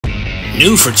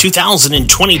New for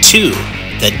 2022,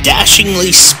 the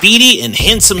dashingly speedy and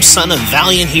handsome son of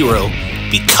Valiant Hero,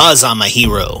 Because I'm a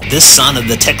Hero. This son of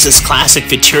the Texas Classic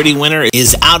Futurity winner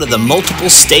is out of the multiple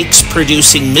stakes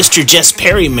producing Mr. Jess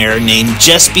Perry mare named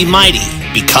Just Be Mighty.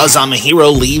 Because I'm a Hero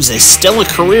leaves a stellar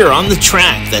career on the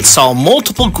track that saw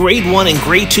multiple Grade 1 and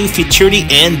Grade 2 Futurity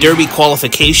and Derby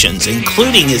qualifications,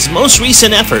 including his most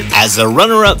recent effort as the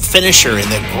runner-up finisher in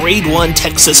the Grade 1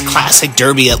 Texas Classic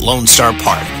Derby at Lone Star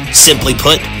Park. Simply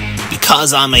put,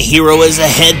 Because I'm a Hero is a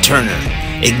head-turner,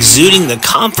 exuding the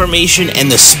confirmation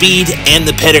and the speed and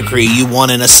the pedigree you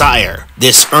want in a sire.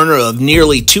 This earner of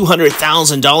nearly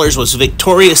 $200,000 was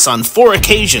victorious on 4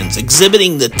 occasions,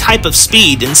 exhibiting the type of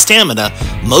speed and stamina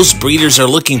most breeders are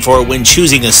looking for when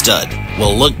choosing a stud.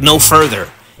 Well, look no further.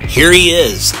 Here he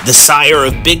is, the sire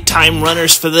of big-time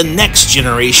runners for the next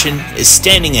generation, is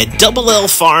standing at Double L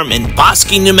Farm in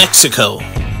Bosque, New Mexico.